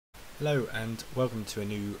Hello and welcome to a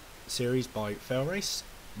new series by FailRace.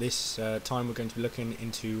 This time we're going to be looking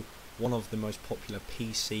into one of the most popular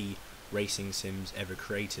PC racing sims ever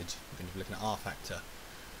created. We're going to be looking at rfactor.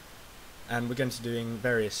 And we're going to be doing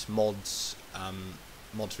various mods,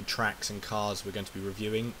 mods for tracks and cars we're going to be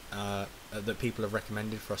reviewing that people have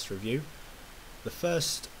recommended for us to review. The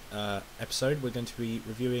first episode we're going to be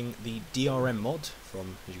reviewing the DRM Mod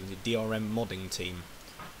from, as you can see, DRM Modding team.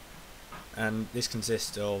 And this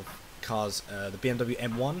consists of cars. The BMW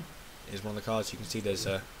M1 is one of the cars. You can see there's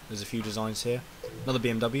a few designs here. Another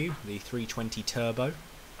BMW, the 320 Turbo. And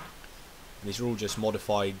these are all just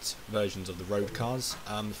modified versions of the road cars.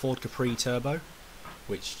 The Ford Capri Turbo,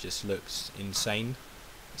 which just looks insane.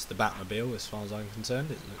 It's the Batmobile as far as I'm concerned.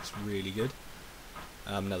 It looks really good.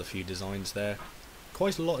 Another few designs there.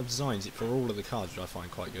 Quite a lot of designs for all of the cars, which I find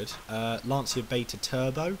quite good. Lancia Beta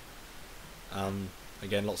Turbo.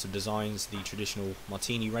 Again, lots of designs. The traditional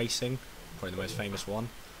Martini Racing, probably the most famous one,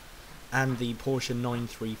 and the Porsche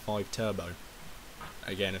 935 Turbo.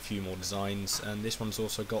 Again, a few more designs, and this one's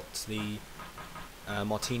also got the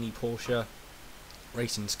Martini Porsche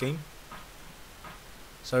racing scheme.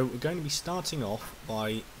 So we're going to be starting off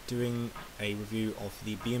by doing a review of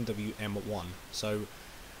the BMW M1. So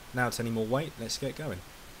now to any more wait, let's get going.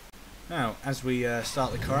 Now, as we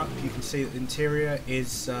start the car up, you can see that the interior is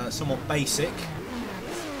somewhat basic.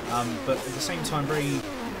 But at the same time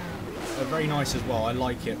very nice as well. I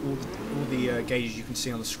like it. All the gauges you can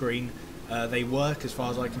see on the screen, they work as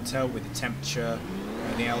far as I can tell with the temperature and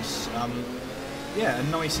everything else. Yeah, a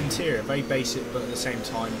nice interior, very basic, but at the same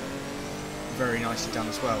time very nicely done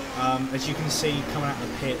as well. As you can see coming out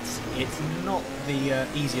of the pits, it's not the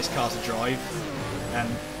easiest car to drive, and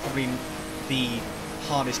probably the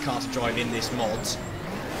hardest car to drive in this mod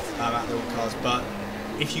out of all cars, but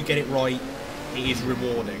if you get it right, it is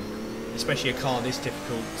rewarding, especially a car this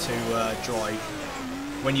difficult to drive.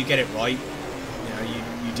 When you get it right,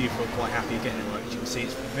 you do feel quite happy getting it right. As you can see,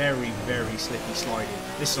 it's very, very slippy sliding.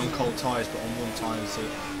 This is on cold tyres, but on warm tyres it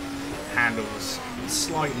handles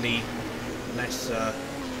slightly less.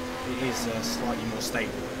 It is slightly more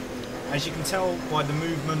stable. As you can tell by the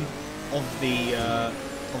movement of the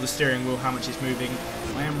steering wheel, how much it's moving.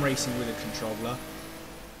 I am racing with a controller.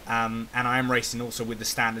 And I am racing also with the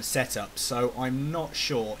standard setup, so I'm not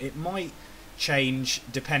sure. It might change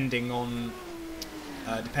depending on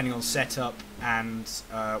setup and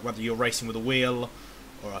whether you're racing with a wheel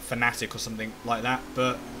or a Fanatic or something like that.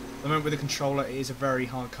 But at the moment with the controller, it is a very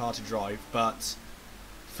hard car to drive. But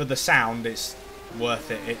for the sound, it's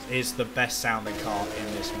worth it. It is the best sounding car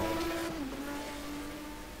in this mod.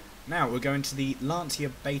 Now we're going to the Lancia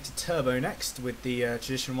Beta Turbo next with the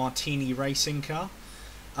traditional Martini racing car.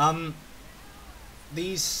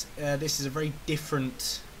 This is a very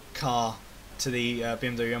different car to the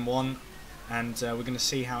BMW M1, and we're going to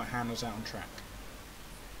see how it handles out on track.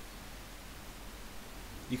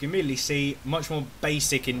 You can immediately see much more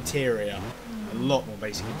basic interior, a lot more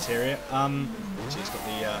basic interior. It's got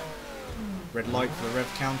the red light for the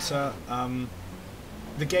rev counter.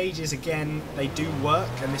 The gauges, again, they do work,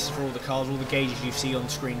 and this is for all the cars. All the gauges you see on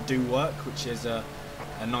screen do work, which is a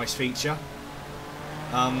nice feature.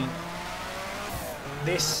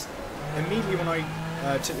 This immediately when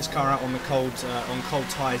I took this car out on the cold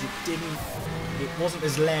tyres, it wasn't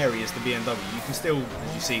as leery as the BMW. You can still,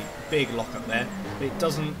 as you see, big lock up there, but it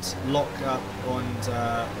doesn't lock up, and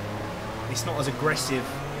it's not as aggressive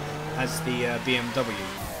as the BMW.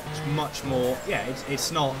 It's much more. Yeah,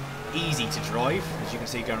 it's not easy to drive, as you can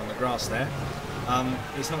see going on the grass there.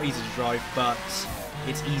 It's not easy to drive, but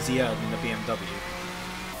it's easier than the BMW.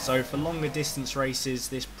 So for longer distance races,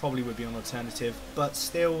 this probably would be an alternative, but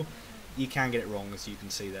still, you can get it wrong, as you can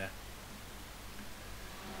see there.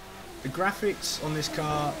 The graphics on this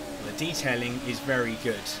car, the detailing is very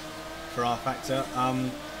good for rfactor.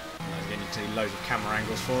 Again, you can see loads of camera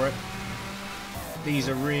angles for it. These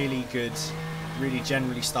are really good, really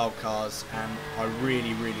generally styled cars, and I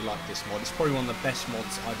really, really like this mod. It's probably one of the best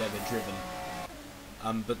mods I've ever driven.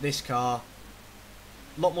 But this car,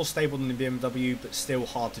 a lot more stable than the BMW, but still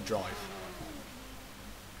hard to drive.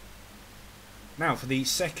 Now for the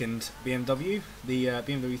second BMW, the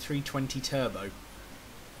BMW 320 Turbo.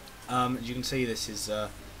 As you can see, this is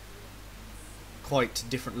quite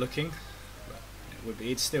different looking. It would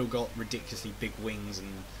be. It's still got ridiculously big wings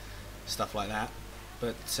and stuff like that,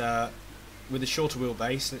 but with a shorter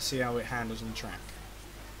wheelbase, let's see how it handles on the track.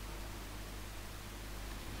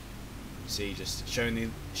 See, just showing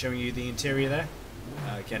you the interior there.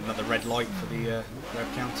 Again, another red light for the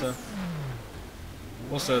rev counter.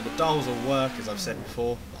 Also, the dials will work, as I've said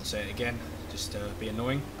before. I'll say it again, just to be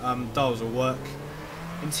annoying. Dials will work.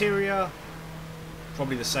 Interior,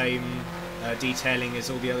 probably the same detailing as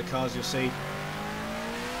all the other cars you'll see.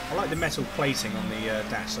 I like the metal plating on the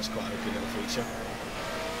dash, that's quite a good little feature.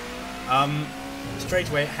 Straight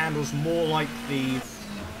away it handles more like the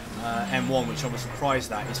M1, which I was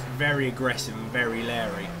surprised at. It's very aggressive and very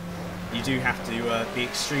leery. You do have to be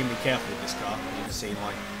extremely careful with this car. You can see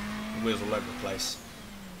like the wheels all over the place.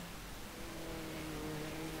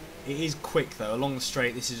 It is quick though, along the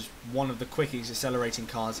straight. This is one of the quickest accelerating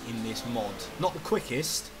cars in this mod. Not the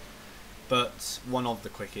quickest, but one of the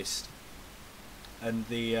quickest. And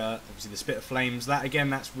the obviously the spit of flames, that again,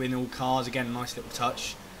 that's within all cars. Again, a nice little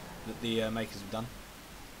touch that the makers have done.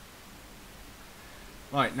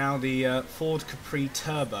 Right, now the Ford Capri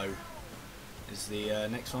Turbo is the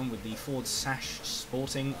next one with the Ford Sash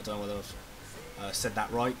Sporting. I don't know whether I've said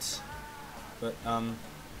that right, but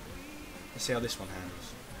let's see how this one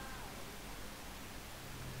handles.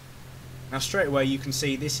 Now straight away you can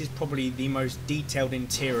see this is probably the most detailed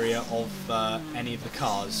interior of any of the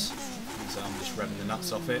cars. So I'm just revving the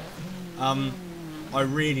nuts off it. I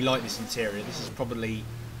really like this interior. This is probably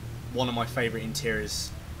one of my favourite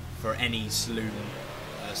interiors for any saloon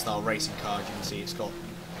style racing car. As you can see, it's got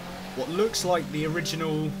what looks like the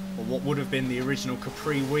original, or what would have been the original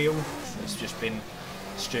Capri wheel. It's just been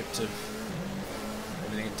stripped of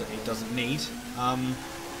everything it doesn't need.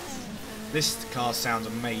 This car sounds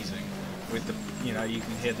amazing. With the, you know, you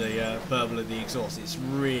can hear the burble of the exhaust. It's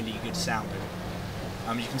really good sounding.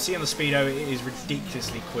 You can see on the speedo it is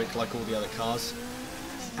ridiculously quick, like all the other cars.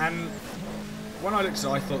 And when I looked at it,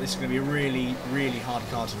 I thought this was going to be a really, really hard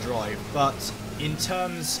car to drive. But in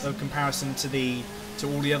terms of comparison to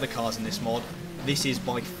all the other cars in this mod, this is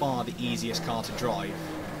by far the easiest car to drive.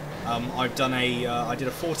 I did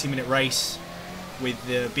a 40-minute race with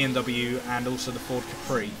the BMW and also the Ford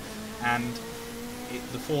Capri, and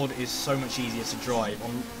the Ford is so much easier to drive.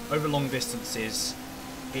 Over long distances,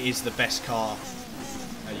 it is the best car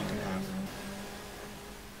you can have.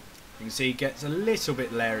 You can see it gets a little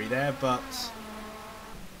bit leery there, but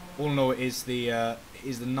all in all, it is the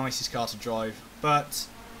nicest car to drive. But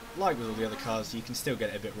like with all the other cars, you can still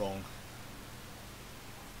get it a bit wrong.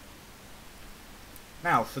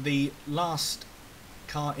 Now for the last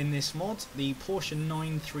car in this mod, the Porsche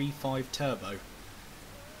 935 Turbo.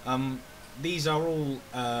 These are all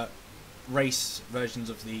race versions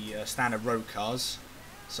of the standard road cars.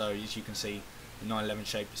 So as you can see, the 911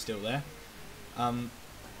 shape is still there.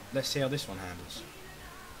 Let's see how this one handles.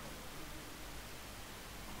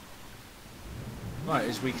 Right,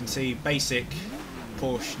 as we can see, basic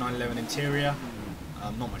Porsche 911 interior.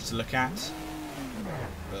 Not much to look at,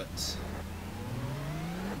 but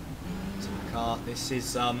car. This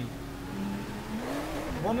is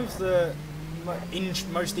one of the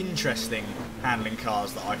most interesting handling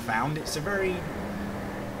cars that I found. It's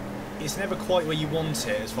never quite where you want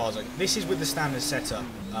it, as far as this is with the standard setup.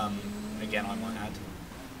 Again, I might add,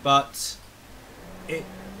 but you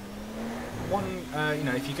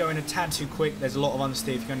know, if you go in a tad too quick, there's a lot of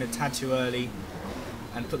understeer. If you go in a tad too early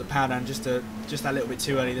and put the power down just that little bit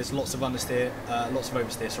too early, there's lots of understeer, lots of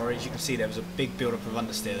oversteer. Sorry, as you can see, there was a big build-up of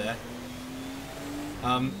understeer there.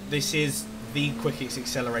 This is the quickest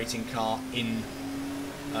accelerating car in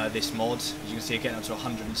this mod. As you can see, it getting up to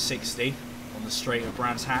 160 on the straight of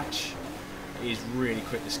Brands Hatch. It is really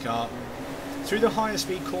quick, this car. Through the higher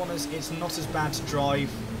speed corners, it's not as bad to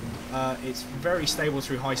drive. It's very stable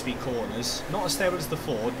through high speed corners. Not as stable as the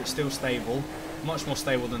Ford, but still stable. Much more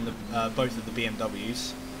stable than both of the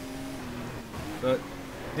BMWs. But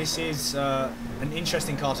this is an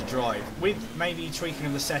interesting car to drive. With maybe tweaking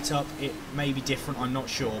of the setup, it may be different, I'm not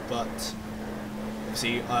sure, but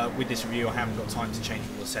obviously with this review I haven't got time to change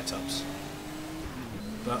all the setups.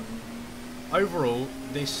 But overall,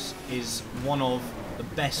 this is one of the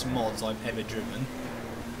best mods I've ever driven.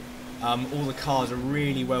 All the cars are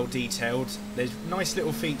really well detailed. There's nice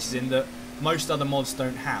little features in that most other mods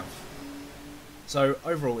don't have. So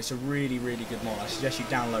overall, it's a really, really good mod. I suggest you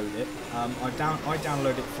download it. I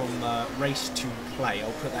downloaded it from Race to Play.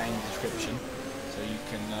 I'll put that in the description, so you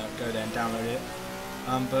can go there and download it.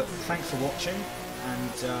 But thanks for watching,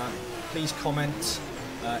 and please comment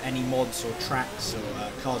any mods or tracks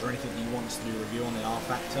or cars or anything that you want us to do a review on in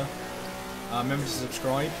rfactor. Remember to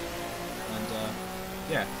subscribe, and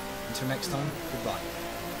yeah, until next time, goodbye.